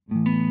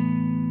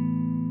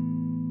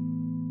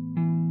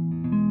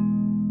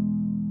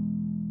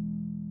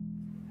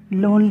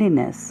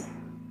Loneliness.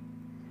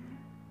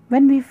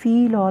 When we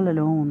feel all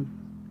alone,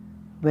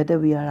 whether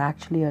we are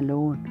actually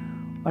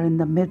alone or in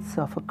the midst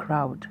of a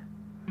crowd,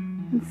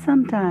 and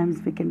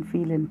sometimes we can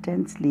feel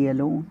intensely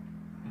alone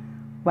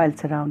while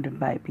surrounded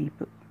by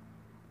people.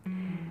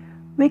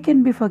 We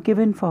can be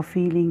forgiven for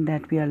feeling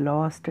that we are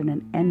lost in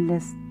an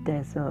endless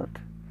desert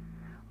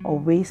or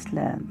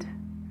wasteland,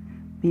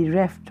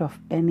 bereft of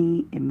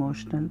any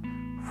emotional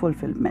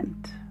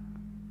fulfillment.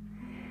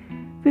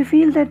 We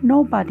feel that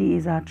nobody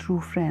is our true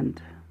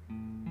friend.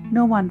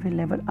 No one will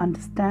ever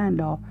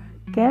understand or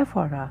care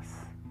for us.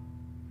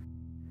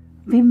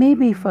 We may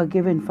be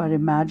forgiven for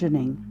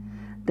imagining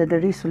that the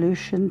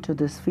resolution to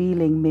this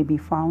feeling may be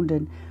found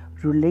in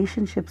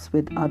relationships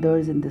with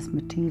others in this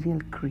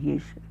material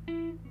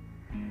creation.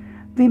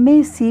 We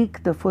may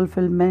seek the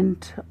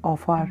fulfillment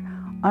of our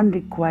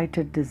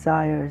unrequited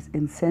desires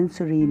in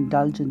sensory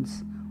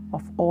indulgence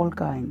of all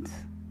kinds.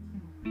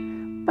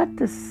 But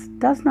this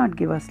does not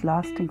give us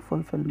lasting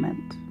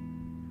fulfillment.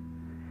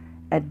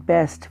 At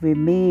best, we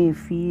may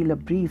feel a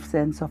brief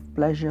sense of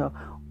pleasure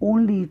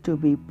only to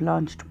be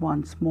plunged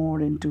once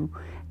more into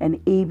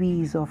an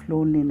abyss of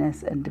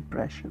loneliness and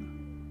depression.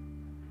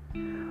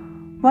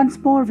 Once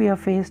more, we are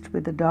faced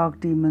with the dark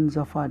demons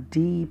of our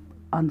deep,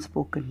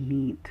 unspoken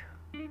need.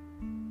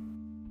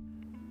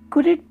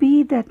 Could it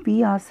be that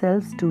we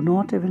ourselves do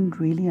not even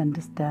really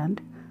understand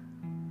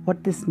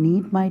what this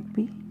need might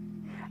be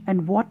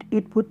and what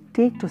it would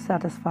take to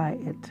satisfy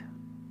it?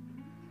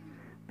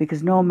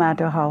 Because no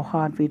matter how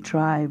hard we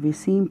try, we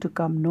seem to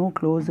come no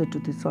closer to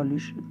the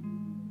solution.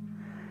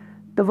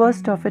 The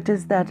worst of it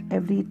is that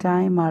every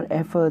time our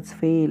efforts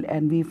fail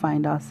and we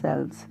find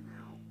ourselves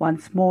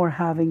once more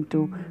having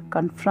to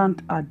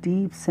confront our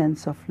deep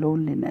sense of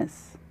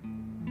loneliness,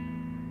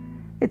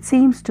 it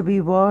seems to be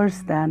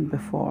worse than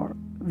before.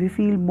 We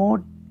feel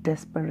more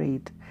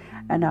desperate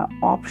and our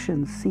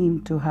options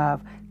seem to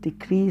have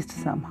decreased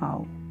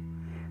somehow.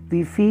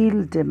 We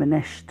feel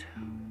diminished.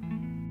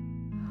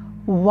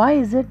 Why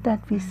is it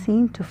that we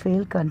seem to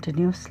fail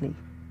continuously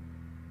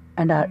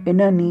and our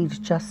inner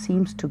need just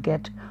seems to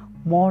get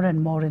more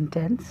and more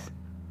intense?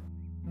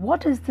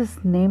 What is this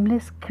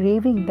nameless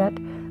craving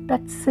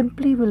that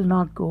simply will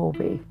not go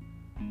away?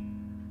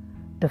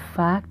 The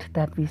fact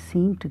that we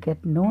seem to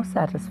get no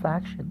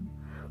satisfaction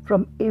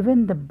from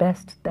even the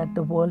best that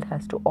the world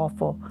has to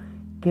offer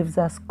gives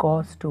us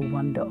cause to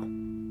wonder.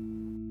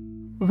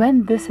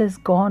 When this has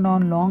gone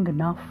on long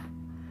enough,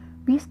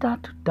 we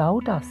start to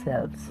doubt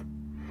ourselves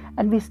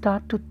and we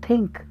start to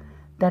think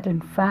that in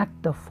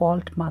fact the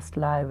fault must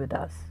lie with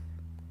us.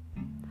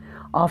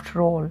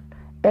 After all,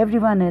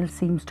 everyone else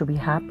seems to be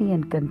happy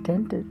and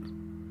contented.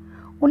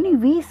 Only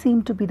we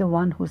seem to be the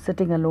one who's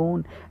sitting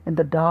alone in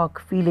the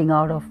dark, feeling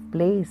out of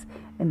place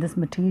in this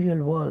material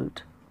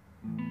world.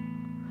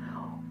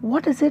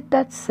 What is it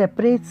that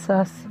separates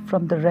us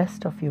from the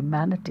rest of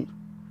humanity?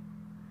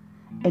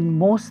 In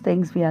most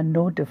things, we are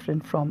no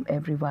different from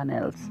everyone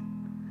else.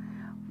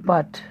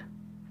 But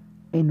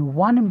in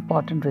one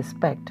important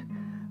respect,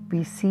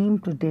 we seem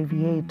to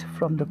deviate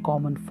from the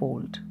common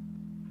fold.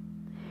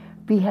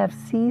 We have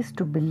ceased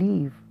to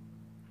believe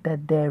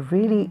that there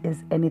really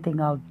is anything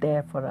out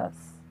there for us.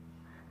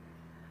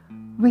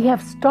 We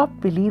have stopped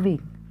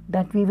believing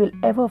that we will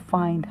ever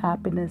find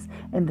happiness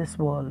in this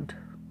world.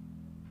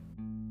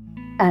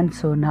 And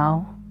so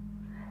now,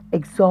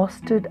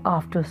 exhausted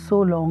after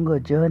so long a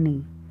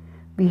journey,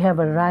 we have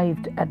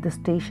arrived at the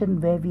station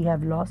where we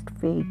have lost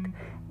faith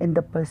in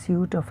the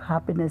pursuit of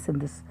happiness in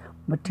this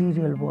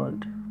material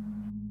world.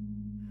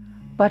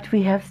 But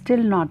we have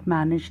still not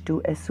managed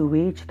to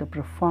assuage the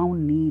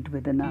profound need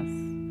within us.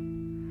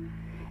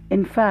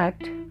 In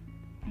fact,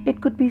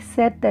 it could be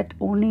said that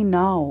only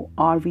now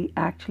are we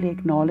actually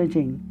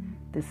acknowledging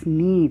this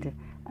need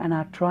and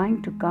are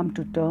trying to come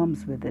to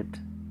terms with it.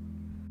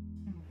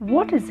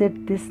 What is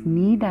it, this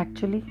need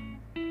actually?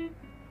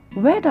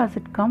 Where does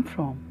it come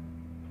from?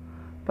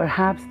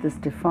 Perhaps this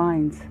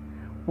defines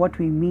what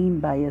we mean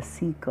by a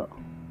seeker.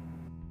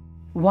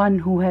 One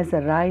who has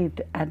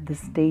arrived at this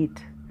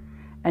state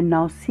and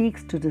now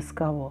seeks to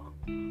discover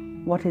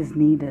what his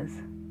need is,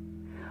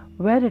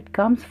 where it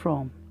comes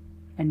from,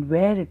 and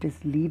where it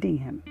is leading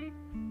him.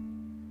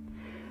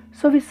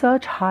 So we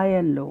search high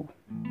and low.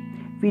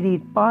 We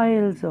read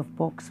piles of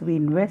books. We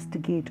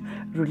investigate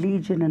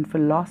religion and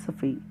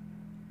philosophy.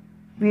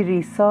 We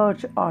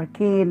research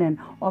arcane and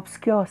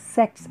obscure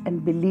sects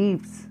and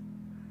beliefs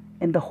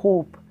in the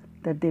hope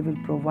that they will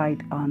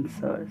provide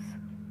answers.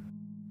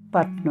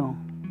 But no.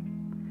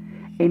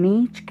 In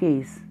each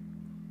case,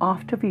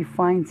 after we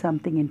find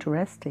something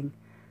interesting,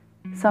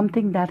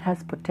 something that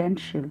has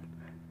potential,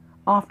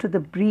 after the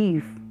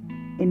brief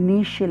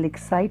initial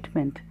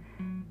excitement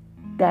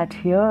that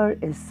here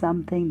is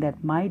something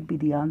that might be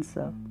the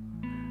answer,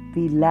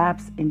 we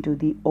lapse into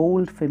the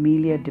old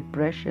familiar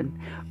depression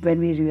when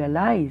we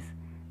realize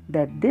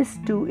that this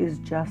too is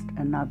just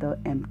another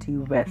empty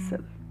vessel,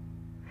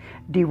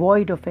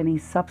 devoid of any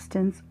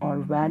substance or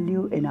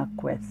value in our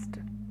quest.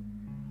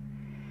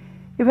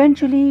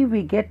 Eventually,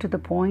 we get to the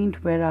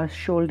point where our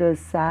shoulders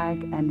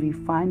sag and we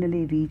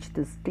finally reach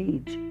the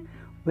stage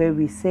where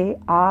we say,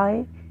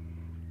 I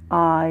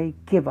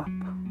give up.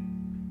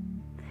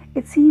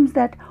 It seems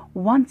that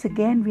once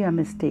again we are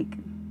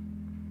mistaken.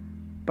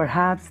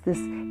 Perhaps this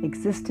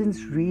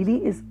existence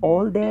really is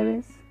all there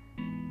is.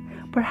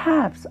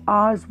 Perhaps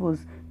ours was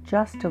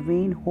just a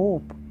vain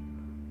hope,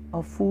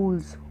 a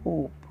fool's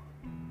hope.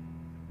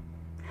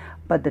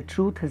 But the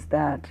truth is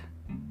that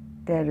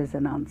there is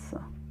an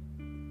answer.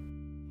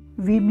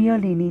 We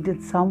merely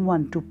needed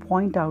someone to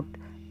point out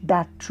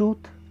that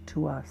truth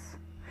to us,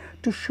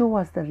 to show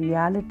us the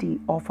reality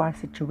of our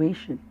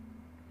situation.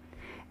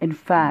 In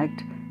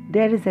fact,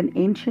 there is an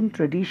ancient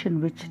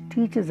tradition which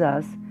teaches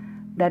us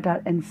that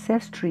our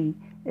ancestry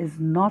is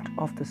not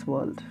of this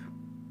world.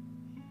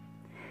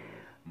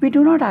 We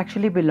do not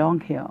actually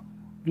belong here.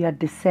 We are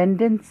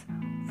descendants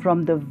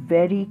from the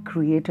very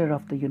creator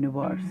of the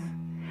universe.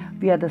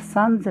 We are the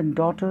sons and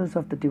daughters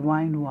of the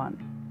Divine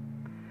One.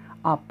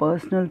 Our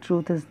personal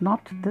truth is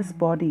not this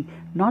body,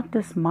 not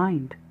this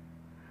mind.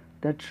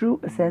 The true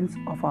essence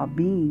of our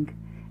being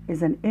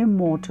is an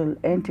immortal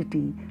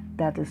entity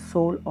that is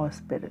soul or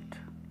spirit.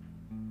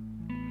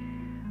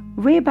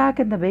 Way back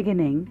in the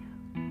beginning,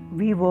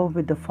 we were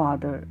with the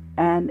Father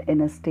and in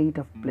a state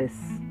of bliss.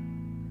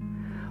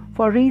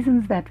 For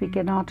reasons that we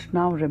cannot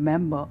now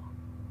remember,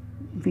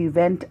 we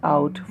went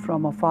out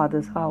from our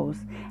Father's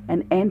house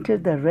and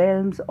entered the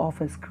realms of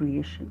His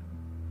creation.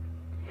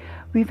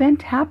 We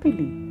went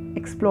happily,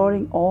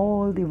 exploring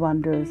all the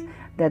wonders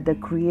that the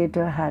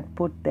Creator had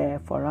put there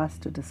for us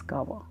to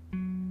discover.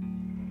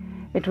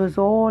 It was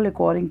all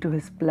according to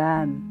His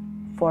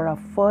plan for our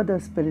further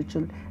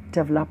spiritual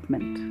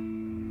development.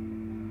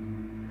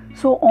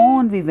 So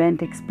on we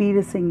went,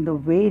 experiencing the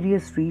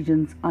various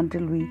regions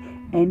until we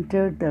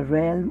entered the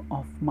realm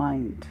of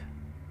mind.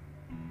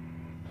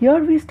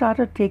 Here we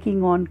started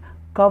taking on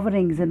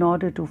coverings in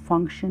order to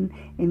function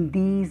in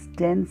these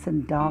dense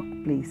and dark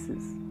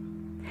places.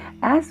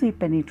 As we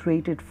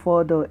penetrated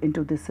further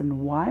into this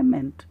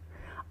environment,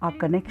 our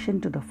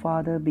connection to the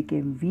Father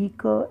became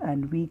weaker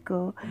and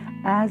weaker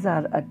as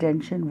our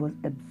attention was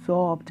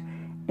absorbed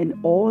in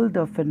all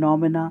the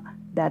phenomena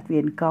that we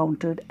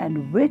encountered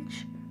and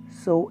which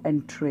so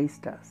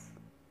entraced us.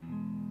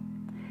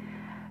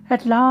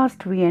 At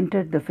last we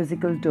entered the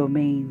physical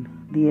domain.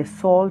 The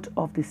assault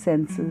of the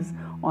senses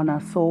on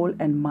our soul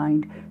and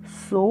mind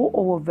so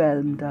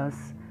overwhelmed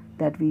us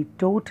that we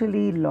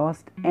totally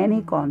lost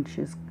any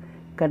conscious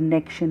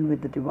connection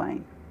with the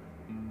divine.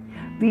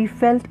 We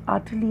felt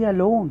utterly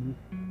alone.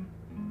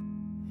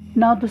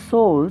 Now the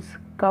souls,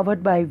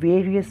 covered by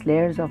various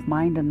layers of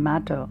mind and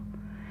matter,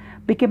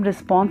 became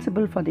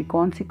responsible for the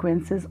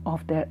consequences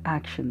of their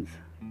actions.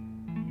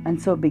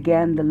 And so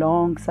began the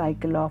long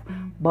cycle of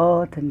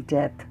birth and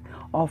death,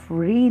 of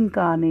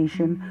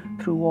reincarnation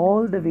through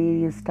all the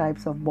various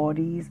types of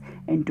bodies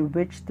into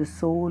which the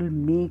soul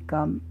may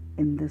come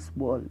in this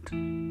world.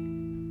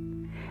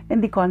 In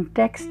the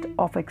context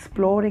of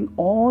exploring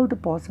all the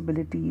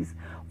possibilities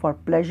for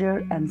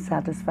pleasure and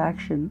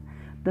satisfaction,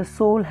 the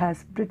soul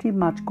has pretty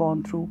much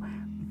gone through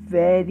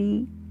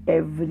every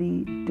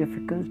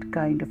difficult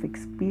kind of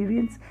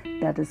experience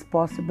that is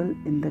possible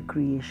in the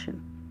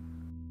creation.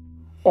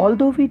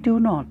 Although we do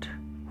not,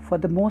 for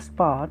the most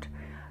part,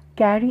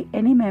 carry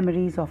any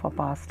memories of our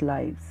past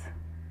lives,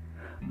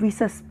 we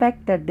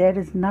suspect that there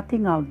is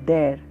nothing out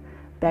there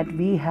that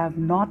we have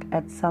not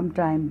at some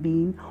time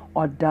been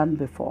or done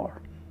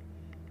before.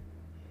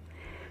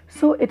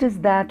 So it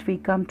is that we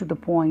come to the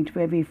point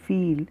where we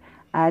feel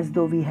as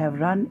though we have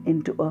run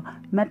into a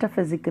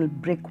metaphysical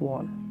brick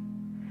wall.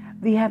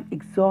 We have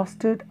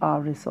exhausted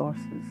our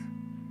resources.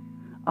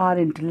 Our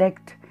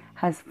intellect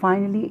has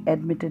finally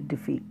admitted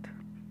defeat.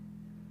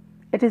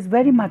 It is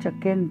very much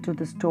akin to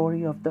the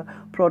story of the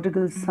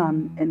prodigal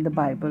son in the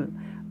Bible,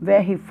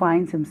 where he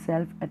finds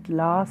himself at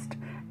last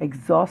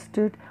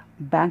exhausted,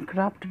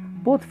 bankrupt,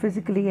 both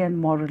physically and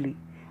morally,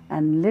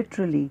 and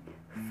literally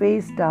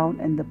face down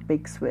in the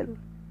pig's will,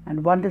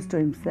 and wonders to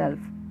himself,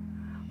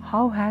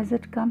 how has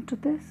it come to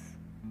this?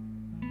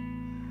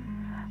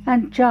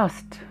 And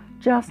just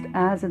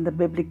as in the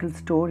biblical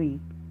story,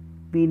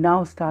 we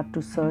now start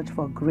to search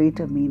for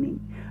greater meaning,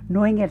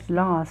 knowing at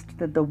last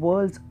that the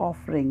world's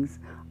offerings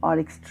are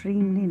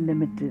extremely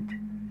limited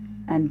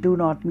and do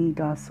not meet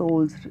our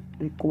soul's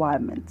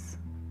requirements.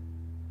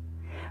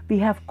 We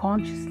have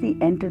consciously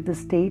entered the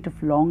state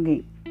of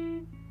longing.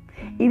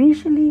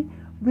 Initially,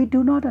 we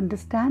do not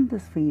understand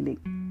this feeling.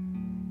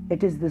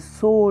 It is the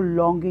soul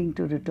longing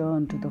to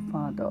return to the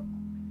Father.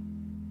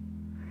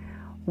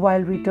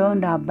 While we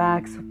turned our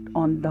backs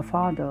on the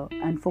Father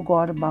and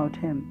forgot about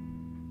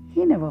Him,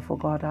 He never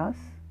forgot us.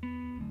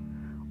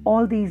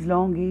 All these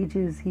long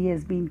ages, He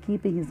has been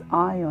keeping His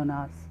eye on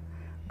us,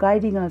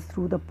 guiding us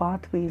through the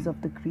pathways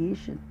of the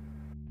creation,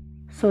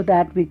 so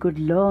that we could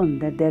learn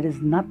that there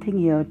is nothing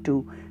here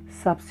to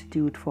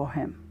substitute for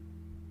Him.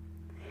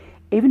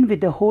 Even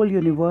with the whole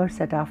universe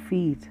at our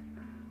feet,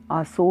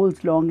 our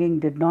soul's longing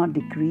did not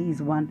decrease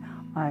one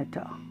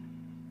iota.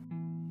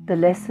 The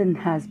lesson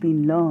has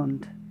been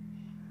learned.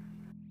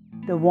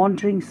 The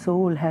wandering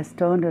soul has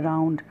turned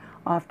around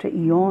after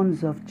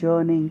eons of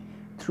journeying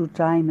through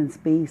time and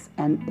space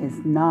and is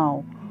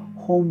now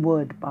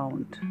homeward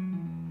bound.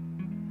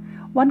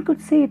 One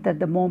could say that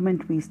the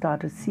moment we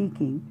started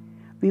seeking,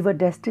 we were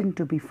destined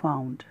to be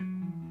found.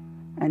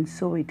 And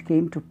so it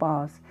came to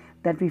pass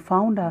that we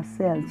found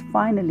ourselves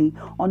finally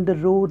on the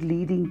road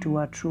leading to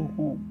our true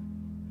home.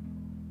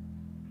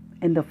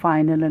 In the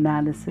final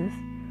analysis,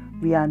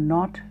 we are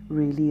not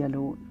really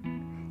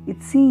alone.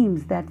 It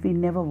seems that we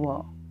never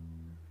were.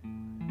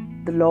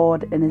 The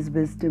Lord, in His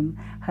wisdom,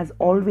 has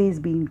always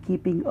been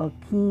keeping a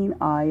keen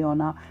eye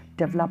on our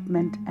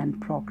development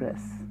and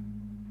progress.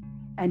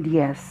 And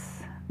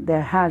yes,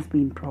 there has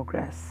been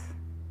progress.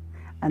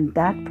 And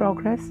that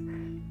progress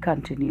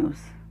continues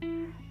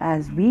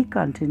as we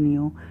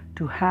continue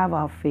to have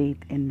our faith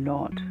in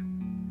Lord,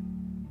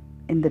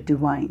 in the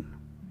divine.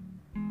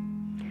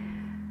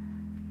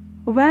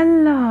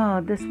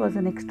 Well, this was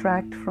an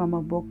extract from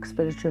a book,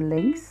 Spiritual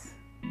Links.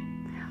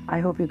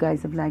 I hope you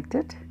guys have liked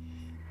it.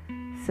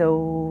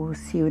 So,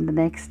 see you in the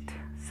next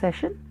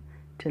session.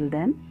 Till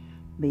then,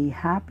 be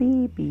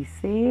happy, be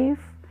safe,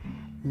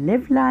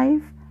 live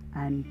life,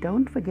 and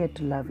don't forget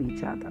to love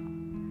each other.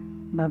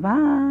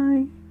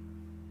 Bye-bye.